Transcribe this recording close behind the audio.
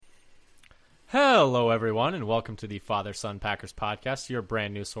Hello, everyone, and welcome to the Father-Son Packers podcast, your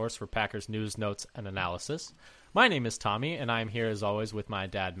brand new source for Packers news, notes, and analysis. My name is Tommy, and I'm here as always with my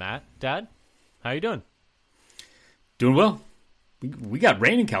dad, Matt. Dad, how you doing? Doing well. We got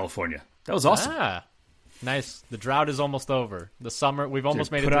rain in California. That was awesome. Ah, nice. The drought is almost over. The summer, we've almost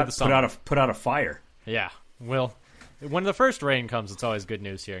made it through the summer. Put out a fire. Yeah, well, when the first rain comes, it's always good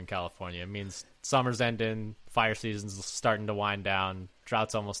news here in California. It means summer's ending, fire season's starting to wind down,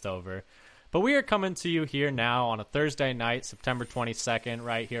 drought's almost over. But we are coming to you here now on a Thursday night, September 22nd,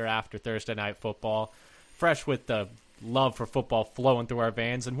 right here after Thursday Night Football, fresh with the love for football flowing through our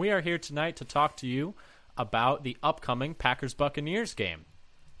veins. And we are here tonight to talk to you about the upcoming Packers-Buccaneers game.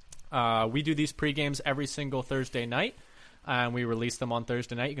 We do these pre-games every single Thursday night, and we release them on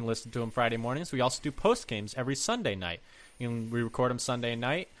Thursday night. You can listen to them Friday mornings. We also do post-games every Sunday night. We record them Sunday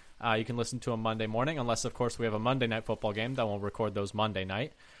night. You can listen to them Monday morning, unless, of course, we have a Monday Night Football game. Then we'll record those Monday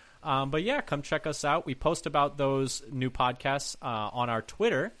night. But yeah, come check us out. We post about those new podcasts on our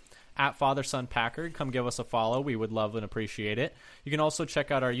Twitter, at FatherSonPacker. Come give us a follow. We would love and appreciate it. You can also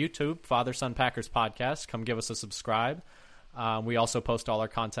check out our YouTube, Father Son Packers Podcast. Come give us a subscribe. We also post all our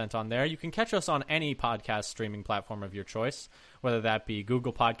content on there. You can catch us on any podcast streaming platform of your choice, whether that be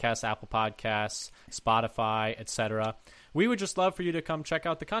Google Podcasts, Apple Podcasts, Spotify, etc. We would just love for you to come check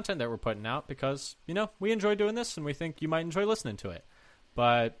out the content that we're putting out because, you know, we enjoy doing this and we think you might enjoy listening to it.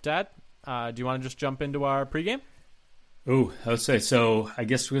 But, Dad, do you want to just jump into our pregame? Ooh, I would say so. I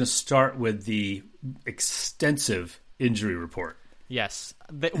guess we're going to start with the extensive injury report. Yes.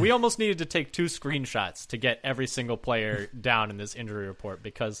 We almost needed to take 2 screenshots to get every single player down in this injury report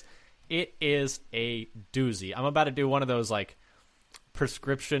because it is a doozy. I'm about to do one of those,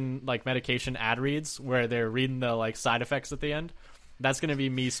 prescription, medication ad reads where they're reading the, side effects at the end. That's going to be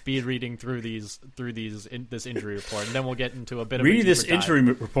me speed reading through this injury report, and then we'll get into a bit of reading this injury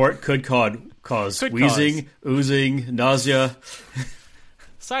report could cause wheezing, oozing, nausea.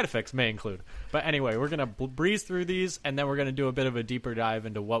 Side effects may include, but anyway, we're going to breeze through these, and then we're going to do a bit of a deeper dive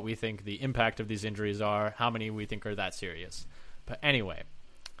into what we think the impact of these injuries are, how many we think are that serious. But anyway,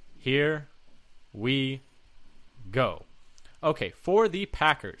 here we go. Okay, for the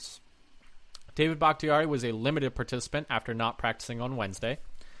Packers. David Bakhtiari was a limited participant after not practicing on Wednesday.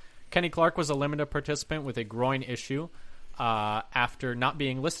 Kenny Clark was a limited participant with a groin issue after not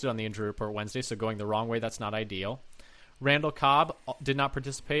being listed on the injury report Wednesday, so going the wrong way, that's not ideal. Randall Cobb did not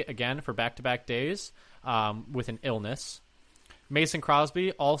participate again for back-to-back days with an illness. Mason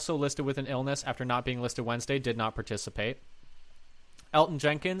Crosby, also listed with an illness after not being listed Wednesday, did not participate. Elton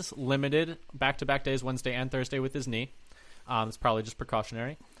Jenkins, limited back-to-back days Wednesday and Thursday with his knee. It's probably just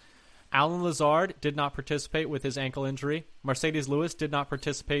precautionary. Alan Lazard did not participate with his ankle injury. Mercedes Lewis did not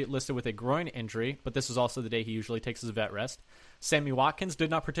participate, listed with a groin injury, but this is also the day he usually takes his vet rest. Sammy Watkins did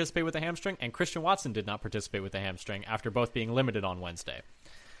not participate with a hamstring, and Christian Watson did not participate with a hamstring after both being limited on Wednesday.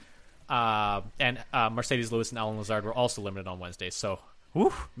 And Mercedes Lewis and Alan Lazard were also limited on Wednesday, so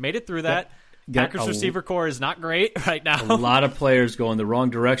made it through that. Packers receiver core is not great right now. A lot of players going the wrong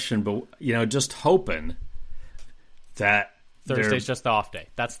direction, but just hoping that Thursday's just the off day.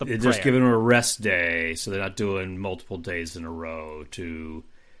 That's the prayer. They're just giving them a rest day, so they're not doing multiple days in a row to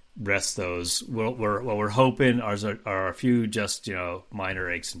rest those. What we're hoping are a few just minor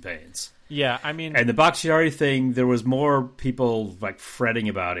aches and pains. Yeah, I mean, and the Bakhtiari thing, there was more people fretting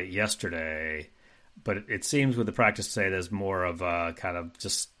about it yesterday, but it seems with the practice today, there's more of a kind of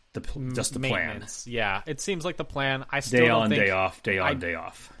just the plan. Yeah, it seems like the plan. I still day don't on, think, day off, day on, day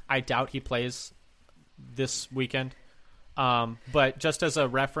off. I doubt he plays this weekend. But just as a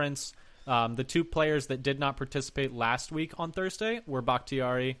reference, the 2 players that did not participate last week on Thursday were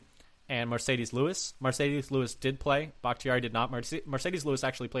Bakhtiari and Mercedes Lewis. Mercedes Lewis did play. Bakhtiari did not. Mercedes Lewis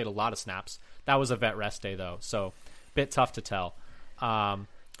actually played a lot of snaps. That was a vet rest day, though, so a bit tough to tell.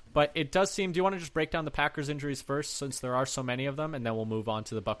 But it does seem... Do you want to just break down the Packers injuries first, since there are so many of them, and then we'll move on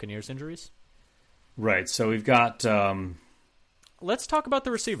to the Buccaneers injuries? Right, so we've got... Let's talk about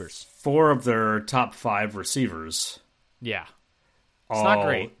the receivers. 4 of their top 5 receivers... Yeah. It's not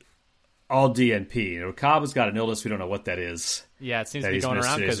great. All DNP. Cobb has got an illness. We don't know what that is. Yeah, it seems to be going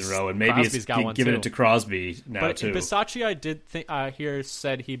around because and maybe Crosby's got giving one it to Crosby now, too. But Bisaccia, I did hear,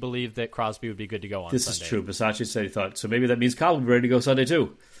 said he believed that Crosby would be good to go on Sunday. This is true. Bisaccia said he thought, so maybe that means Cobb will be ready to go Sunday,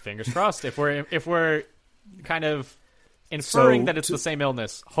 too. Fingers crossed. If we're kind of inferring that it's the same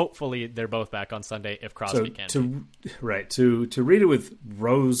illness, hopefully they're both back on Sunday if Crosby can. To read it with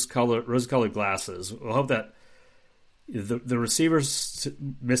rose-colored glasses, we'll hope that the receivers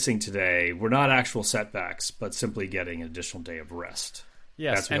missing today were not actual setbacks, but simply getting an additional day of rest.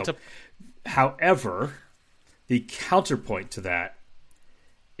 Yes. However, the counterpoint to that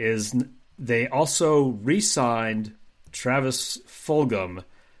is they also re-signed Travis Fulgham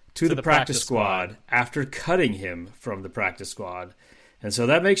to the practice squad after cutting him from the practice squad. And so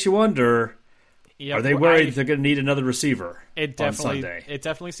that makes you wonder, are they worried they're going to need another receiver on Sunday? It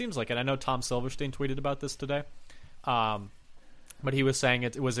definitely seems like it. I know Tom Silverstein tweeted about this today. But he was saying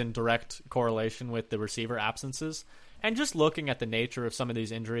it was in direct correlation with the receiver absences. And just looking at the nature of some of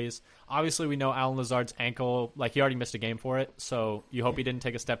these injuries, obviously we know Allen Lazard's ankle, like he already missed a game for it, so you hope he didn't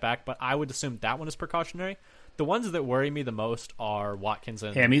take a step back. But I would assume that one is precautionary. The ones that worry me the most are Watkins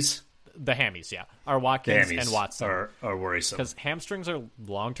and... Hammies? The hammies, yeah. Are Watkins and Watson. Are worrisome. Because hamstrings are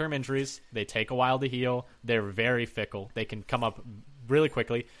long-term injuries. They take a while to heal. They're very fickle. They can come up really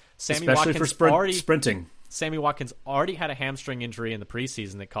quickly. Especially for sprinting. Sammy Watkins already had a hamstring injury in the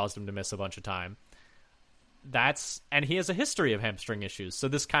preseason that caused him to miss a bunch of time. And he has a history of hamstring issues. So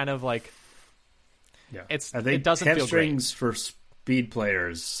this kind of like, it doesn't feel great. Hamstrings for speed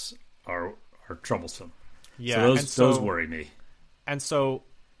players are troublesome. Yeah, so those worry me. And so,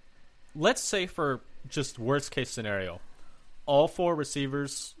 let's say for just worst case scenario, all four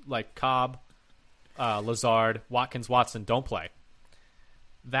receivers like Cobb, Lazard, Watkins, Watson don't play.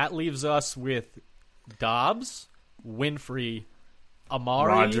 That leaves us with Dobbs, Winfrey,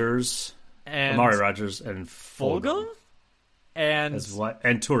 Amari Rodgers, and Fulgham, and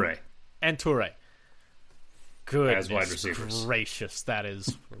Toure. Goodness as wide receivers. Gracious, that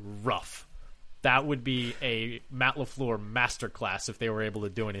is rough. That would be a Matt LaFleur masterclass if they were able to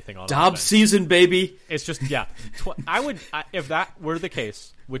do anything on Dobbs offense. Season, baby. It's just, yeah. If that were the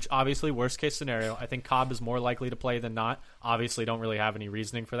case, which obviously worst case scenario, I think Cobb is more likely to play than not. Obviously, don't really have any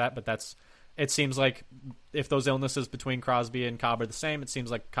reasoning for that, but it seems like if those illnesses between Crosby and Cobb are the same, it seems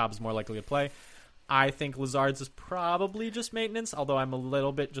like Cobb's more likely to play. I think Lazard's is probably just maintenance, although I'm a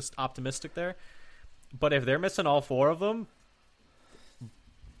little bit just optimistic there. But if they're missing all four of them,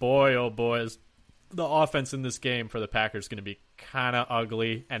 boy, oh boys, the offense in this game for the Packers is going to be kind of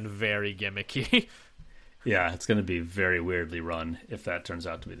ugly and very gimmicky. Yeah, it's going to be very weirdly run if that turns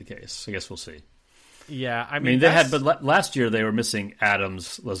out to be the case. I guess we'll see. Yeah, I mean they had, but last year they were missing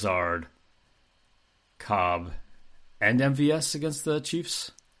Adams, Lazard, Cobb, and MVS against the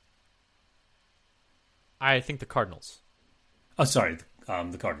Chiefs. I think the Cardinals. Oh, sorry,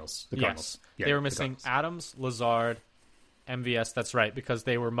 the Cardinals. The Cardinals. Yes, yeah, they were missing Adams, Lazard, MVS. That's right, because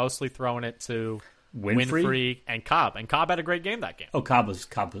they were mostly throwing it to Winfrey and Cobb. And Cobb had a great game that game. Oh, Cobb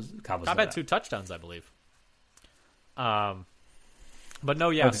had 2 touchdowns, I believe. But no,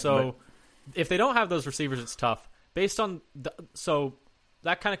 yeah. Okay, if they don't have those receivers, it's tough. Based on so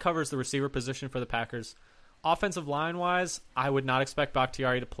that kind of covers the receiver position for the Packers. Offensive line wise, I would not expect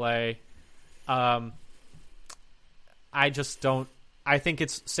Bakhtiari to play. I just don't. I think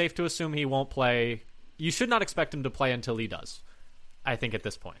it's safe to assume he won't play. You should not expect him to play until he does. I think at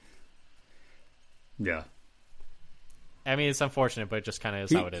this point. Yeah. I mean, it's unfortunate, but it just kind of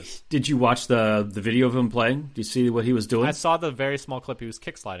is how it is. Did you watch the video of him playing? Do you see what he was doing? I saw the very small clip. He was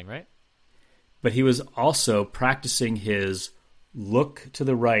kick sliding, right? But he was also practicing his look to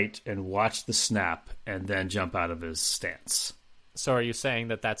the right and watch the snap and then jump out of his stance. So are you saying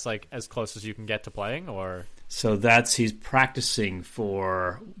that that's like as close as you can get to playing, or? So he's practicing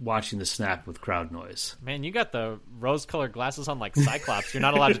for watching the snap with crowd noise. Man, you got the rose-colored glasses on like Cyclops. You're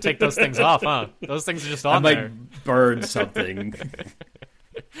not allowed to take those things off, huh? Those things are just on there. I might burn something.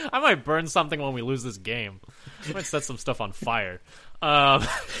 I might burn something when we lose this game. I might set some stuff on fire.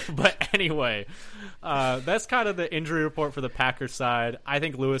 But anyway, that's kind of the injury report for the Packers side. I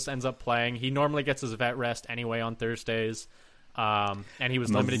think Lewis ends up playing. He normally gets his vet rest anyway on Thursdays, and he was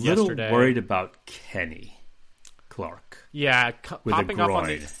limited yesterday. I'm a little worried about Kenny Clark. Yeah, popping up on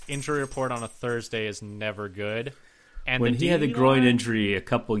the injury report on a Thursday is never good. And when he had the groin injury a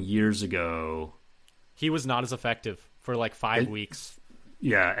couple years ago, he was not as effective for like 5 weeks.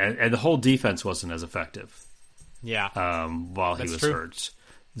 Yeah, and the whole defense wasn't as effective. Yeah, while he was hurt.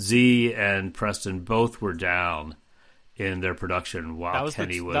 Z and Preston both were down in their production while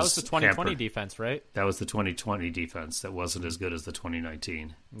Kenny was. That was the 2020 hampered. Defense, right? That was the 2020 defense. That wasn't as good as the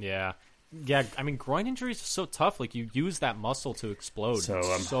 2019. Yeah. Yeah, I mean, groin injuries are so tough. Like, you use that muscle to explode. So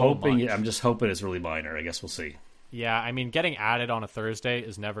much. I'm just hoping it's really minor. I guess we'll see. Yeah, I mean, getting added on a Thursday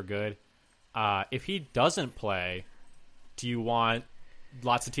is never good. If he doesn't play, do you want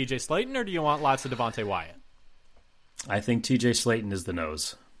lots of TJ Slayton or do you want lots of Devontae Wyatt? I think TJ Slayton is the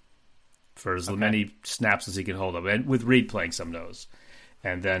nose for as many snaps as he can hold up, and with Reed playing some nose.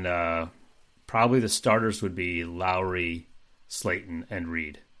 And then probably the starters would be Lowry, Slayton, and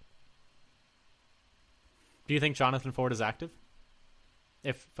Reed. Do you think Jonathan Ford is active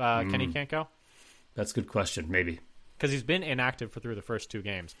if Kenny can't go? That's a good question. Maybe. because he's been inactive through the first 2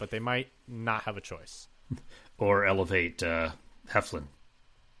 games, but they might not have a choice. Or elevate Heflin.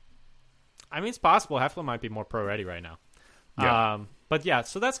 I mean, it's possible. Heflin might be more pro-ready right now. Yeah. But yeah,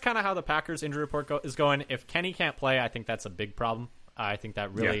 so that's kind of how the Packers injury report is going. If Kenny can't play, I think that's a big problem. I think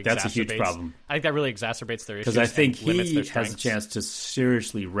that really that's a huge problem. I think that really exacerbates their issues. Because I think he has a chance to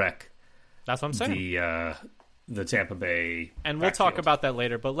seriously wreck. That's what I'm saying. The Tampa Bay and we'll backfield. talk about that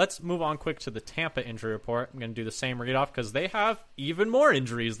later, but let's move on quick to the Tampa injury report. I'm going to do the same read-off because they have even more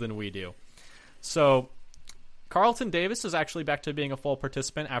injuries than we do. So Carlton Davis is actually back to being a full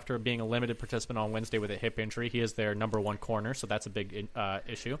participant after being a limited participant on Wednesday with a hip injury. He is their number 1 corner, so that's a big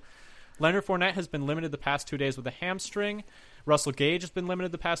issue. Leonard Fournette has been limited the past 2 days with a hamstring. Russell Gage has been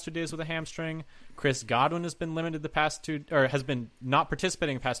limited the past 2 days with a hamstring. Chris Godwin has been limited the past has been not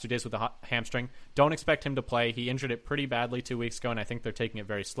participating the past 2 days with a hamstring. Don't expect him to play. He injured it pretty badly 2 weeks ago, and I think they're taking it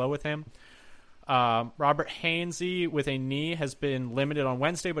very slow with him. Robert Hainsey with a knee has been limited on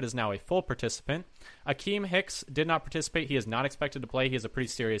Wednesday, but is now a full participant. Akeem Hicks did not participate. He is not expected to play. He has a pretty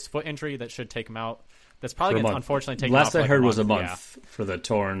serious foot injury that should take him out. That's probably going to unfortunately take him out. Last I heard was a month for the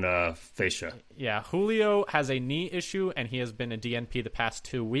torn fascia. Yeah, Julio has a knee issue, and he has been a DNP the past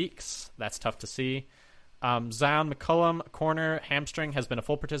 2 weeks. That's tough to see. Zion McCullum, corner, hamstring, has been a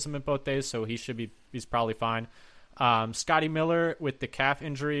full participant both days, so he's probably fine. Scotty Miller with the calf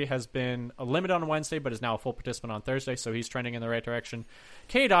injury has been a limit on Wednesday, but is now a full participant on Thursday, so he's trending in the right direction.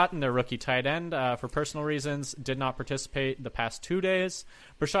 K. Dotton, their rookie tight end, for personal reasons, did not participate the past 2 days.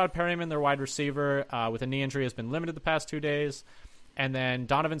 Brashad Perryman, their wide receiver, with a knee injury, has been limited the past 2 days. And then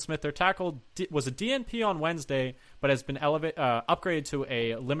Donovan Smith, their tackle, was a DNP on Wednesday, but has been upgraded to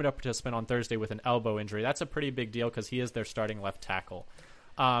a limited participant on Thursday with an elbow injury. That's a pretty big deal because he is their starting left tackle.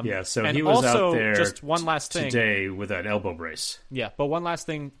 So he was also, out there just one last thing today with an elbow brace. Yeah, but one last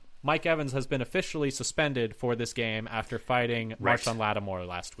thing. Mike Evans has been officially suspended for this game after fighting Marshawn Lattimore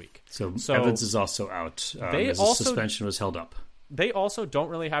last week. So Evans is also out. His suspension was held up. They also don't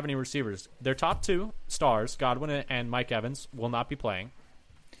really have any receivers. Their top 2 stars, Godwin and Mike Evans, will not be playing.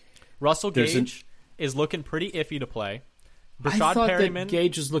 Russell Gage is looking pretty iffy to play. I thought that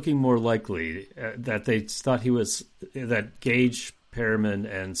Gage was looking more likely. That they thought that Gage, Perriman,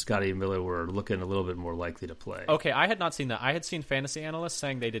 and Scotty Miller were looking a little bit more likely to play. Okay, I had not seen that. I had seen fantasy analysts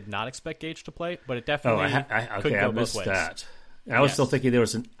saying they did not expect Gage to play, but it definitely could go both ways. That. I was still thinking there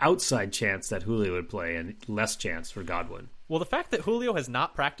was an outside chance that Julio would play and less chance for Godwin. Well, the fact that Julio has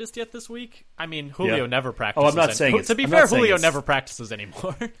not practiced yet this week, I mean, Julio never practices. Oh, I'm not saying to be fair, Julio never practices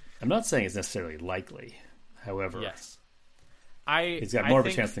anymore. I'm not saying it's necessarily likely. However, yes, he's got more of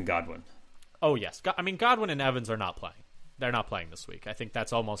a chance than Godwin. Oh, yes. I mean, Godwin and Evans are not playing. They're not playing this week. I think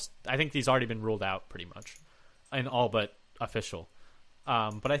he's already been ruled out pretty much, and all but official.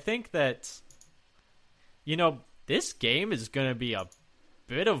 But I think that, this game is going to be a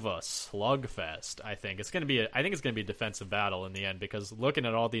bit of a slugfest. I think it's going to be a defensive battle in the end because looking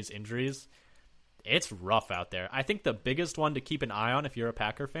at all these injuries, it's rough out there. I think the biggest one to keep an eye on if you're a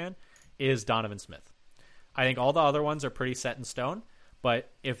Packer fan is Donovan Smith. I think all the other ones are pretty set in stone.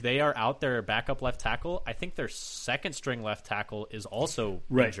 But if they are out their backup left tackle, I think their second string left tackle is also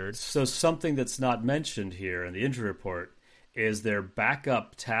injured. So something that's not mentioned here in the injury report is their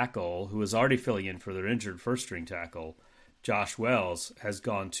backup tackle, who is already filling in for their injured first string tackle, Josh Wells, has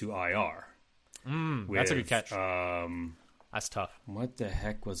gone to IR. That's a good catch. That's tough. What the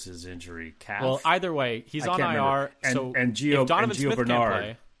heck was his injury? Calf? Well, either way, he's on IR. And Gio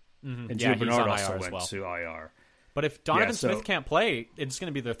Bernard. And Gio Bernard also went to IR. But if Donovan Smith can't play, it's going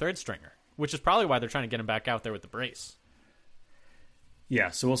to be their third stringer, which is probably why they're trying to get him back out there with the brace.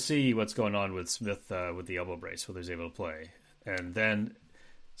 Yeah, so we'll see what's going on with Smith with the elbow brace, whether he's able to play. And then,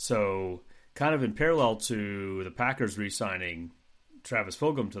 so kind of in parallel to the Packers re-signing Travis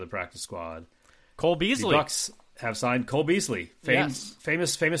Fulgham to the practice squad, Cole Beasley. The Bucs have signed Cole Beasley,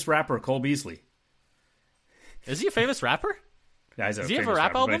 famous rapper Cole Beasley. Is he a famous rapper? Yeah, does he have a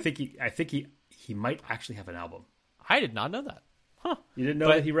rap album? I think he might actually have an album. I did not know that. Huh. You didn't know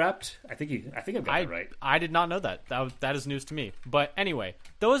that he rapped? I think I've got that right. I did not know that. That is news to me. But anyway,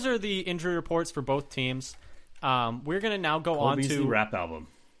 those are the injury reports for both teams. We're going to now go Cole on Beasley to rap album.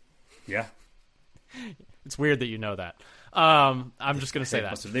 Yeah. It's weird that you know that. I'm just going to say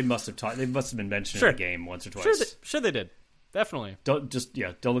that. They must have been mentioned in the game once or twice. Sure they did. Definitely. Don't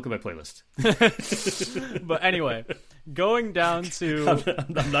look at my playlist. But anyway, going down to...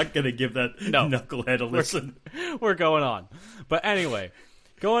 I'm not going to give that knucklehead a listen. We're going on. But anyway,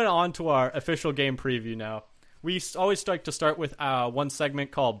 going on to our official game preview now. We always like to start with one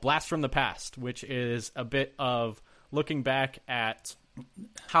segment called Blast from the Past, which is a bit of looking back at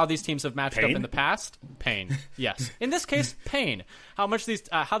how these teams have matched up Pain? in the past. Pain, yes. In this case, pain. How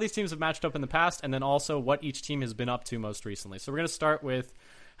these teams have matched up in the past, and then also what each team has been up to most recently. So we're going to start with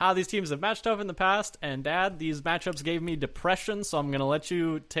how these teams have matched up in the past. And Dad, these matchups gave me depression, so I'm going to let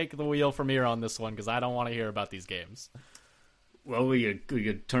you take the wheel from here on this one because I don't want to hear about these games. Well, we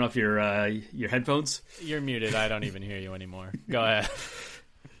could turn off your headphones. You're muted. I don't even hear you anymore. Go ahead.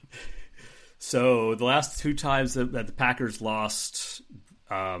 So the last two times that the Packers lost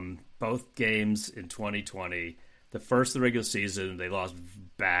both games in 2020, the first of the regular season, they lost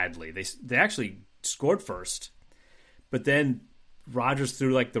badly. They actually scored first, but then Rodgers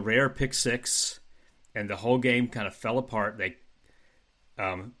threw like the rare pick six, and the whole game kind of fell apart. They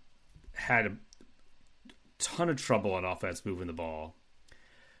had a ton of trouble on offense moving the ball,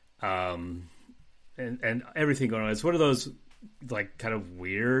 and everything going on. It's one of those like kind of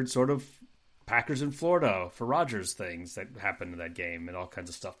weird sort of Packers in Florida for Rodgers things that happened in that game, and all kinds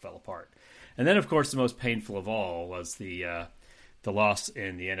of stuff fell apart. And then, of course, the most painful of all was the loss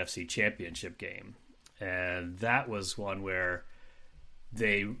in the NFC Championship game, and that was one where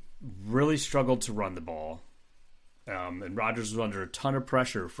they really struggled to run the ball, and Rodgers was under a ton of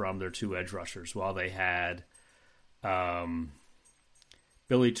pressure from their two edge rushers while they had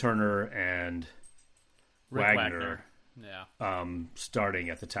Billy Turner and Rick Wagner. Yeah. Starting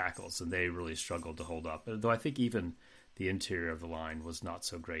at the tackles, and they really struggled to hold up. Though I think even the interior of the line was not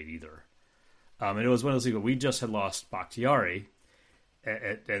so great either. And it was one of those things where we just had lost Bakhtiari,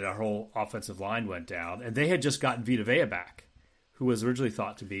 and our whole offensive line went down, and they had just gotten Vita Vea back, who was originally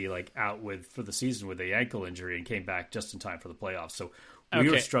thought to be like out for the season with a ankle injury, and came back just in time for the playoffs. So we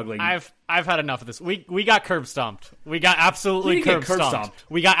were struggling. I've had enough of this. We got curb stomped. We got absolutely curb stomped.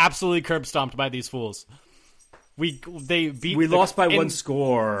 We got absolutely curb stomped by these fools. We lost by one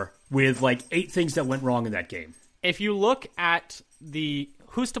score with like 8 things that went wrong in that game. If you look at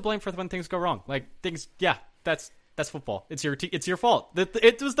who's to blame for when things go wrong, like things, yeah, that's football. It's your fault.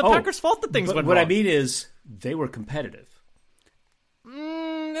 It was the Packers' fault that things went wrong. What I mean is they were competitive.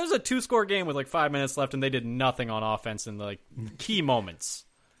 It was a 2-score game with like 5 minutes left, and they did nothing on offense in the like key moments.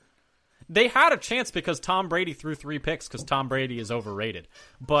 They had a chance because Tom Brady threw 3 picks because Tom Brady is overrated,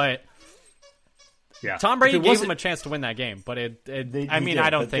 but. Yeah. Tom Brady gave them a chance to win that game, but I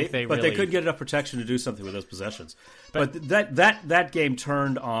don't think they really... But they couldn't get enough protection to do something with those possessions. But that game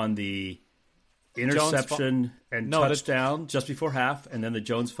turned on the interception and touchdown just before half, and then the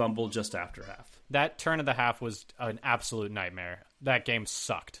Jones fumble just after half. That turn of the half was an absolute nightmare. That game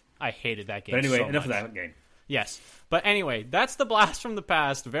sucked. I hated that game. But anyway, so enough much. of that game. Yes. But anyway, that's the blast from the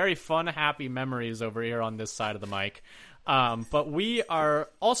past. Very fun, happy memories over here on this side of the mic. But we are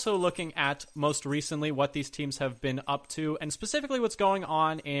also looking at most recently what these teams have been up to, and specifically what's going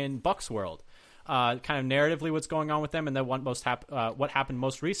on in Bucs world. Kind of narratively what's going on with them, and then what happened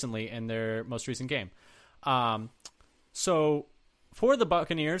most recently in their most recent game. So for the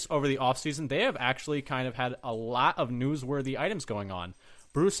Buccaneers over the offseason, they have actually kind of had a lot of newsworthy items going on.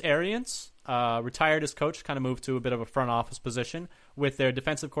 Bruce Arians retired as coach, kind of moved to a bit of a front office position, with their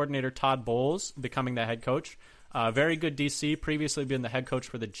defensive coordinator Todd Bowles becoming the head coach. Very good DC, previously been the head coach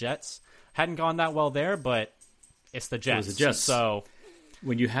for the Jets. Hadn't gone that well there, but it's the Jets. It was the Jets. So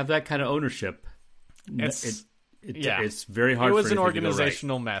when you have that kind of ownership, it's very hard. It was for an organizational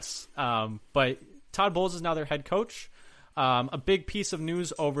organizational mess. But Todd Bowles is now their head coach. A big piece of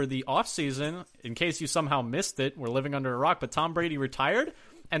news over the offseason, in case you somehow missed it, we're living under a rock, but Tom Brady retired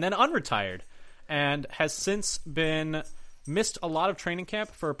and then unretired, and has since been missed a lot of training camp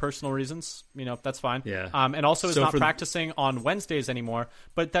for personal reasons. That's fine. Yeah. And also is not practicing on Wednesdays anymore.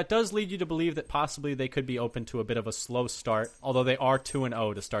 But that does lead you to believe that possibly they could be open to a bit of a slow start, although they are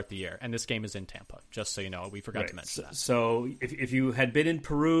 2-0 to start the year. And this game is in Tampa, just so you know. We forgot to mention that. So if you had been in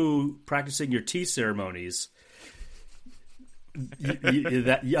Peru practicing your tea ceremonies,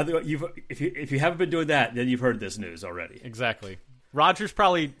 if you haven't been doing that, then you've heard this news already. Exactly. Rodgers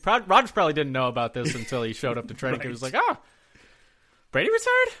probably didn't know about this until he showed up to training. Right. He was like, Brady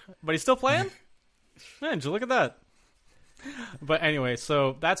retired? But he's still playing? Man, did you look at that? But anyway,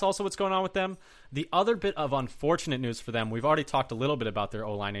 so that's also what's going on with them. The other bit of unfortunate news for them, we've already talked a little bit about their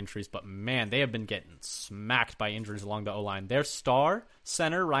O-line injuries, but man, they have been getting smacked by injuries along the O-line. Their star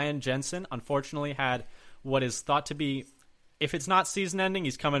center, Ryan Jensen, unfortunately had what is thought to be, if it's not season-ending,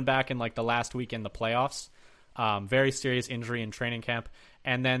 he's coming back in like the last week in the playoffs. Very serious injury in training camp.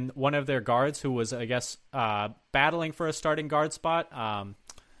 And then one of their guards, who was, I guess, battling for a starting guard spot,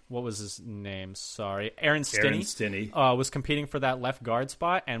 what was his name? Sorry. Aaron Stinney. Was competing for that left guard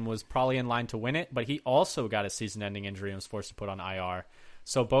spot and was probably in line to win it, but he also got a season-ending injury and was forced to put on IR.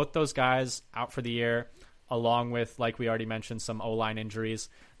 So both those guys out for the year. along with, like we already mentioned, some O-line injuries.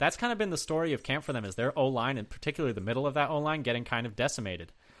 That's kind of been the story of camp for them, is their O-line, and particularly the middle of that O-line, getting kind of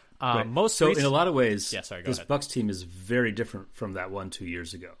decimated. Right. In a lot of ways, this ahead. Bucs team is very different from that one 2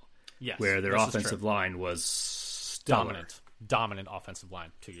 years ago. Yes, where their offensive line was stellar. Dominant offensive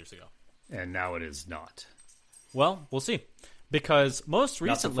line 2 years ago. And now it is not. Well, we'll see. Because most recently,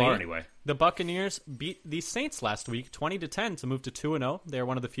 not so far, anyway. The Buccaneers beat the Saints last week 20-10 to move to 2-0. They're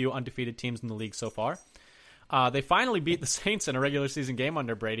one of the few undefeated teams in the league so far. They finally beat the Saints in a regular season game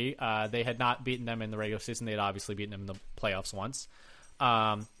under Brady. They had not beaten them in the regular season. They had obviously beaten them in the playoffs once.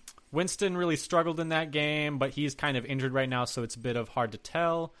 Winston really struggled in that game, but he's kind of injured right now, so it's a bit of hard to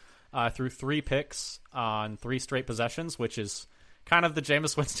tell. Threw 3 picks on 3 straight possessions, which is kind of the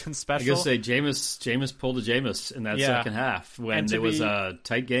Jameis Winston special. I guess say Jameis pulled a Jameis in that second half when it was a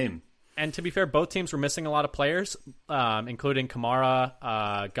tight game. And to be fair, both teams were missing a lot of players, including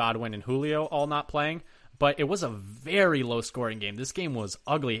Kamara, Godwin, and Julio all not playing. But it was a very low-scoring game. This game was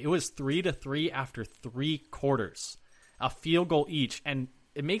ugly. It was 3-3 after 3 quarters, a field goal each, and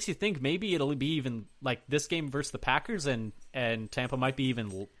it makes you think maybe it'll be even like this game versus the Packers, and Tampa might be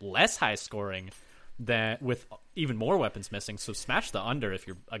even less high scoring than with even more weapons missing. So smash the under if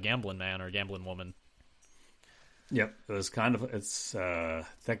you're a gambling man or a gambling woman. Yep, it was kind of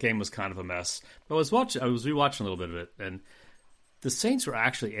that game was kind of a mess. But I was rewatching a little bit of it, and the Saints were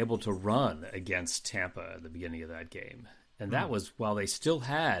actually able to run against Tampa at the beginning of that game, and that was while they still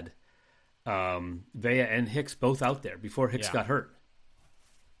had Vea and Hicks both out there before Hicks got hurt.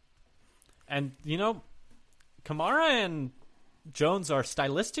 And, Kamara and Jones are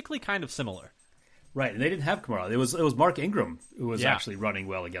stylistically kind of similar. Right, and they didn't have Kamara. It was Mark Ingram who was actually running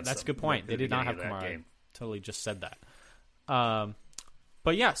well against them. That's a good point. They did not have Kamara. Game. Totally just said that.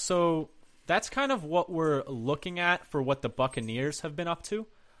 But yeah, so that's kind of what we're looking at for what the Buccaneers have been up to.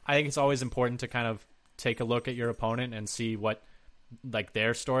 I think it's always important to kind of take a look at your opponent and see what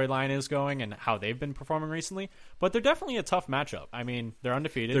their storyline is going and how they've been performing recently. But they're definitely a tough matchup. I mean, they're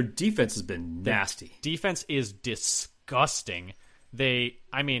undefeated. Their defense has been nasty. Defense is disgusting. They've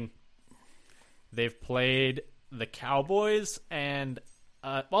played the Cowboys and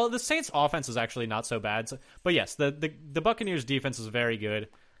the Saints offense is actually not so bad. But yes, the Buccaneers defense is very good.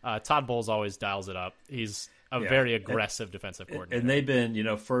 Todd Bowles always dials it up. He's a very aggressive defensive coordinator. And they've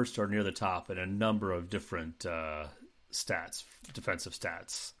been, first or near the top in a number of different defensive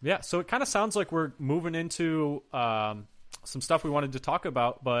stats. Yeah, so it kind of sounds like we're moving into some stuff we wanted to talk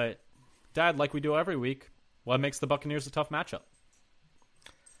about, but Dad, like we do every week, what makes the Buccaneers a tough matchup?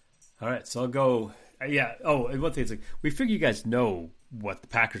 All right, so I'll go. And one thing is, we figure you guys know what the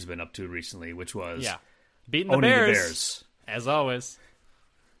Packers have been up to recently, which was beating the Bears, as always.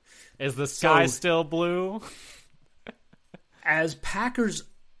 Is the sky still blue? As Packers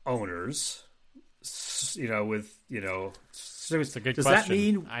owners, it's a good question. That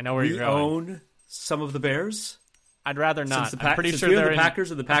mean I know where we you're going. Own some of the Bears? I'd rather not. I'm pretty sure they're the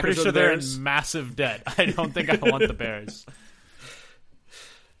Packers, or the Packers are the Bears? They're in massive debt. I don't think I want the Bears.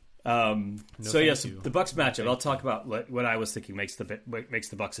 The Bucs matchup. I'll talk about what I was thinking makes the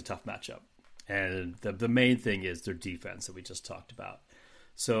Bucs a tough matchup, and the main thing is their defense that we just talked about.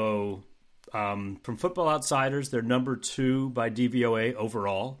 So, from Football Outsiders, they're number 2 by DVOA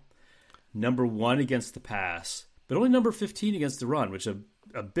overall, number 1 against the pass, but only number 15 against the run, which is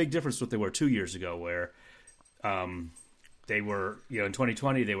a big difference to what they were 2 years ago, where they were, in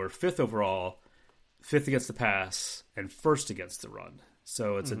 2020, they were 5th overall, 5th against the pass, and 1st against the run.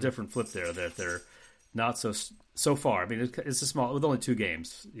 So it's a different flip there that they're not so far. I mean, it's a small, with only 2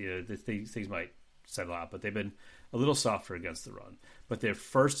 games, things might settle out, but they've been a little softer against the run. But they're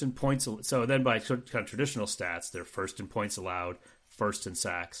first in points. So then by kind of traditional stats, they're first in points allowed, first in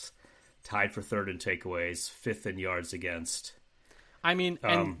sacks, tied for 3rd in takeaways, 5th in yards against. I mean,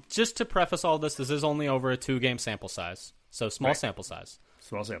 and just to preface all this is only over a 2-game sample size. So small sample size.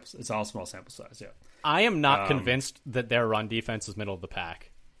 Small samples. It's all small sample size, yeah. I am not convinced that their run defense is middle of the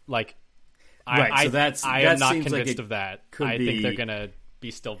pack. I am not convinced of that. I think they're going to be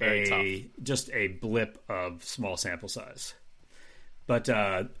still very tough. Just a blip of small sample size. But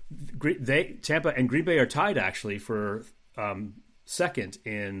Tampa and Green Bay are tied actually for second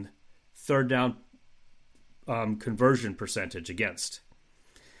in third down conversion percentage against.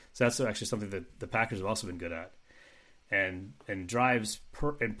 So that's actually something that the Packers have also been good at. And drives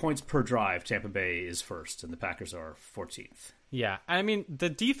and points per drive, Tampa Bay is first, and the Packers are 14th. Yeah, I mean, the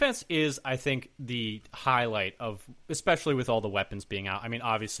defense is, I think, the highlight of, especially with all the weapons being out. I mean,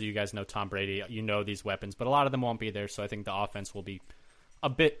 obviously, you guys know Tom Brady, you know these weapons, but a lot of them won't be there, so I think the offense will be a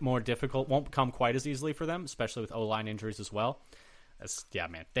bit more difficult, won't come quite as easily for them, especially with O-line injuries as well. They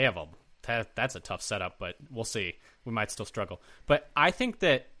have a that's a tough setup, but we'll see. We might still struggle. But I think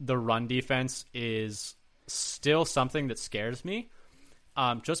that the run defense is still something that scares me,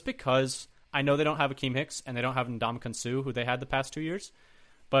 just because I know they don't have Akeem Hicks and they don't have Ndamukong Suh, who they had the past 2 years.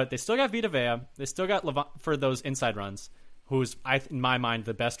 But they still got Vita Vea. They still got for those inside runs, who's, in my mind,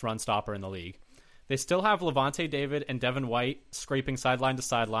 the best run stopper in the league. They still have Levante David and Devin White scraping sideline to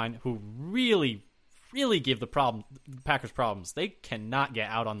sideline, who really, really give the Packers problems. They cannot get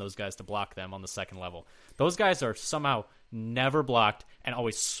out on those guys to block them on the second level. Those guys are somehow never blocked and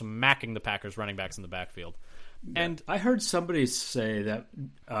always smacking the Packers running backs in the backfield. And I heard somebody say that,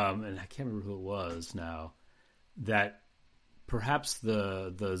 and I can't remember who it was now, that perhaps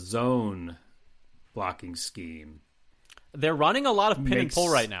the zone blocking scheme. They're running a lot of pin and pull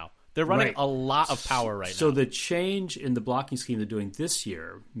right now. They're running a lot of power right now. So the change in the blocking scheme they're doing this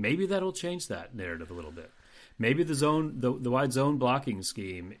year, maybe that'll change that narrative a little bit. Maybe the wide zone blocking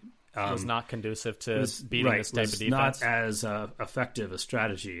scheme was not conducive to beating this type of defense. Not as effective a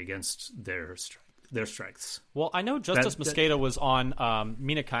strategy against their strengths. Well, I know Justice Mosqueda was on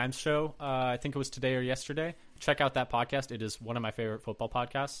Mina Kimes' show. I think it was today or yesterday. Check out that podcast. It is one of my favorite football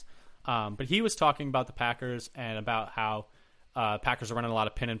podcasts. But he was talking about the Packers and about how Packers are running a lot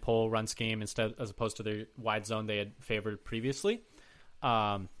of pin and pull run scheme as opposed to the wide zone they had favored previously.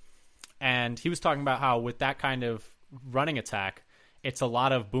 And he was talking about how with that kind of running attack, it's a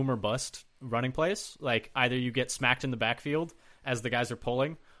lot of boom or bust running plays. Like either you get smacked in the backfield as the guys are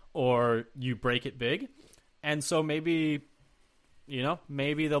pulling, or you break it big. And so maybe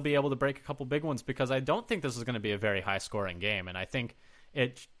they'll be able to break a couple big ones, because I don't think this is going to be a very high scoring game. And I think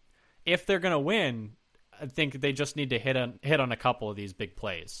if they're going to win, I think they just need to hit on a couple of these big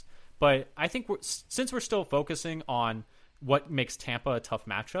plays. But I think since we're still focusing on what makes Tampa a tough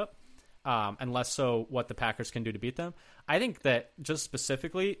matchup, and less so what the Packers can do to beat them, I think that just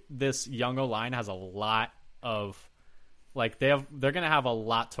specifically this young O-line has a lot of, they're going to have a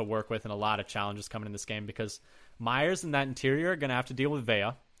lot to work with and a lot of challenges coming in this game, because Myers and that interior are going to have to deal with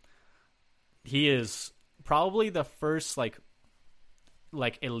Vea. He is probably the first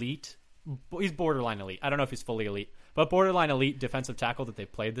elite. He's borderline elite. I don't know if he's fully elite, but borderline elite defensive tackle that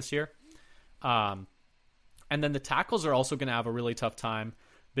they've played this year. And then the tackles are also going to have a really tough time,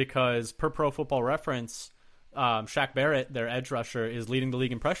 because per Pro Football Reference, Shaq Barrett, their edge rusher, is leading the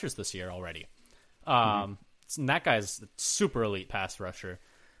league in pressures this year already. And that guy's a super elite pass rusher.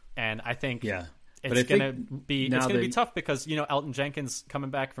 And I think it's going to be tough, because Elton Jenkins coming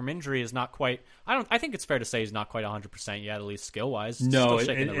back from injury is not quite. I think it's fair to say he's not quite 100% yet, at least skill wise. No,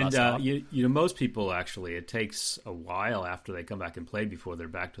 most people actually, it takes a while after they come back and play before they're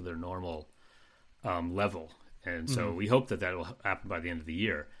back to their normal level, and so we hope that will happen by the end of the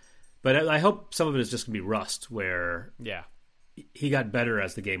year. But I hope some of it is just going to be rust, where he got better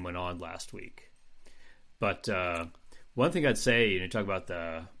as the game went on last week. But one thing I'd say, you talk about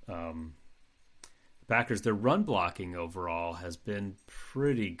the Packers, their run blocking overall has been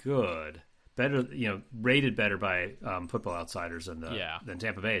pretty good. Better, rated better by Football Outsiders than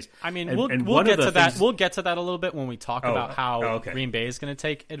Tampa Bay's. I mean, we'll get to that. We'll get to that a little bit when we talk about how Green Bay is going to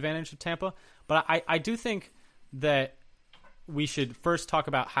take advantage of Tampa. But I do think that we should first talk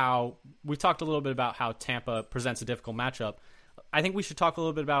about how we talked a little bit about how Tampa presents a difficult matchup. I think we should talk a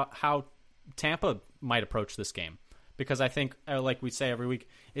little bit about how Tampa might approach this game, because I think, like we say every week,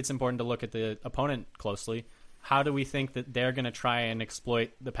 it's important to look at the opponent closely. How do we think that they're going to try and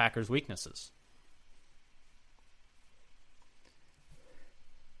exploit the Packers' weaknesses?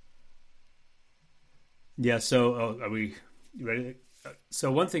 Yeah, so are we ready?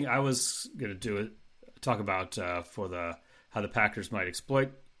 So one thing I was going to talk about for how the Packers might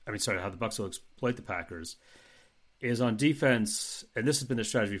how the Bucs will exploit the Packers is on defense, and this has been the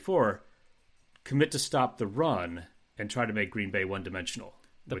strategy before, commit to stop the run and try to make Green Bay one-dimensional.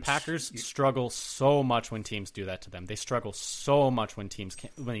 The Packers struggle so much when teams do that to them. They struggle so much when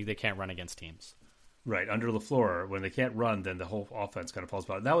they can't run against teams. Right, under LaFleur, when they can't run, then the whole offense kind of falls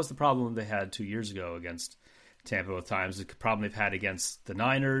apart. And that was the problem they had 2 years ago against Tampa both times. The problem they've had against the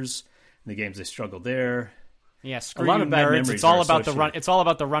Niners, in the games they struggled there. Yeah, screw you, nerds. It's all about the run. It's all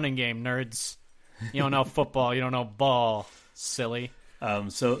about the running game, nerds. You don't know football. You don't know ball. Silly.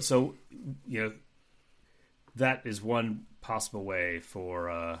 So that is one possible way for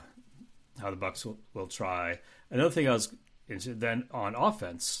how the Bucs will try. Another thing then on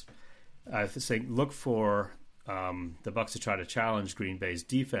offense, I think look for the Bucs to try to challenge Green Bay's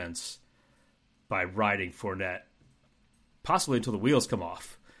defense by riding Fournette, possibly until the wheels come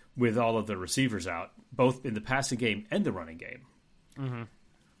off, with all of the receivers out, both in the passing game and the running game. Mm-hmm.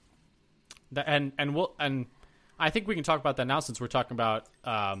 And I think we can talk about that now, since we're talking about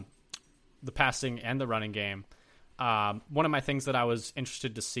the passing and the running game. One of my things that I was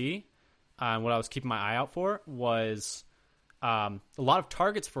interested to see, what I was keeping my eye out for, was a lot of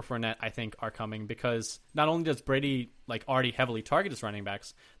targets for Fournette, I think, are coming, because not only does Brady already heavily target his running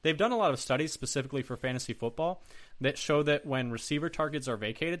backs, they've done a lot of studies specifically for fantasy football that show that when receiver targets are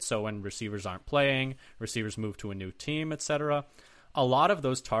vacated, so when receivers aren't playing, receivers move to a new team, etc., a lot of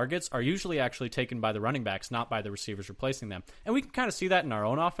those targets are usually actually taken by the running backs, not by the receivers replacing them. And we can kind of see that in our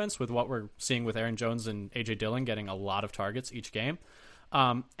own offense with what we're seeing with Aaron Jones and A.J. Dillon getting a lot of targets each game.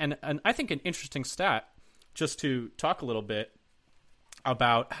 And I think an interesting stat, just to talk a little bit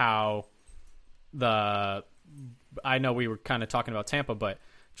about how I know we were kind of talking about Tampa, but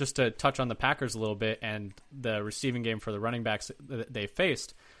just to touch on the Packers a little bit and the receiving game for the running backs that they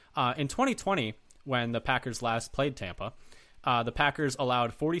faced. In 2020, when the Packers last played Tampa, the Packers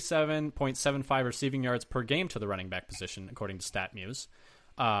allowed 47.75 receiving yards per game to the running back position, according to StatMuse.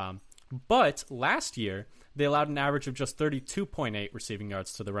 But last year, they allowed an average of just 32.8 receiving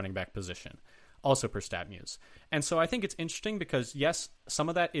yards to the running back position, also per StatMuse. And so I think it's interesting because, yes, some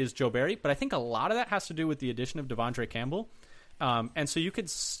of that is Joe Barry, but I think a lot of that has to do with the addition of Devondre Campbell. And so you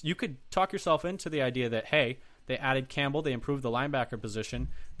could talk yourself into the idea that, hey, they added Campbell, they improved the linebacker position,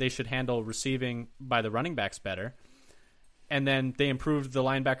 they should handle receiving by the running backs better. And then they improved the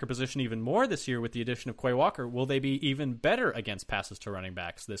linebacker position even more this year with the addition of Quay Walker. Will they be even better against passes to running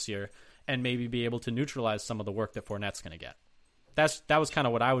backs this year and maybe be able to neutralize some of the work that Fournette's going to get? That was kind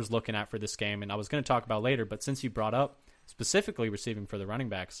of what I was looking at for this game, and I was going to talk about later. But since you brought up specifically receiving for the running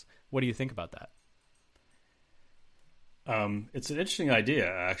backs, what do you think about that? It's an interesting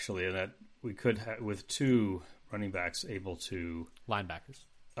idea, actually, in that we could have, with two running backs able to... Linebackers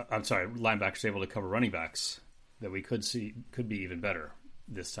able to cover running backs, that we could be even better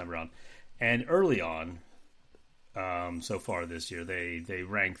this time around. And early on, so far this year, they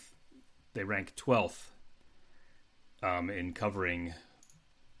rank 12th in covering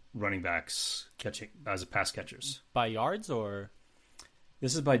running backs catching as a pass catchers. By yards, or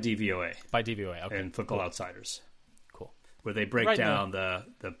this is by DVOA? By DVOA, okay. And Football Outsiders. Cool. Where they break down the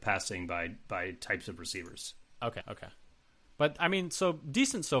passing by types of receivers. Okay. But I mean, so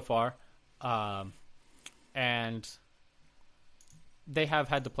decent so far. And they have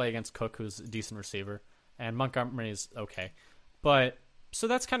had to play against Cook, who's a decent receiver, and Montgomery is okay. But so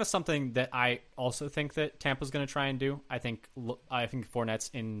that's kind of something that I also think that Tampa's going to try and do. I think Fournette's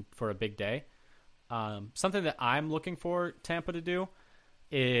in for a big day. Something that I'm looking for Tampa to do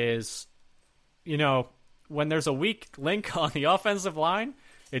is, when there's a weak link on the offensive line,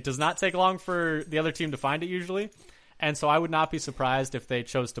 it does not take long for the other team to find it usually. And so I would not be surprised if they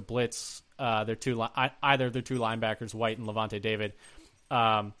chose to blitz either their two linebackers, White and Levante David.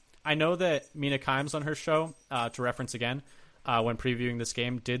 I know that Mina Kimes on her show, to reference again, when previewing this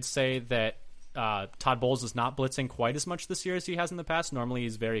game, did say that Todd Bowles is not blitzing quite as much this year as he has in the past. Normally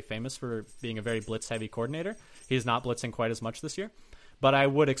he's very famous for being a very blitz-heavy coordinator. He's not blitzing quite as much this year. But I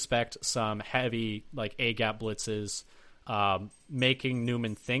would expect some heavy A-gap blitzes, making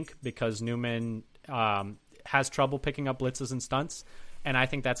Newman think, because Newman has trouble picking up blitzes and stunts. And I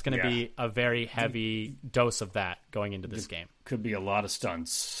think that's going to be a very heavy dose of that going into this game. Could be a lot of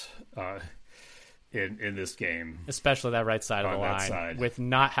stunts in this game. Especially that right side of the line. With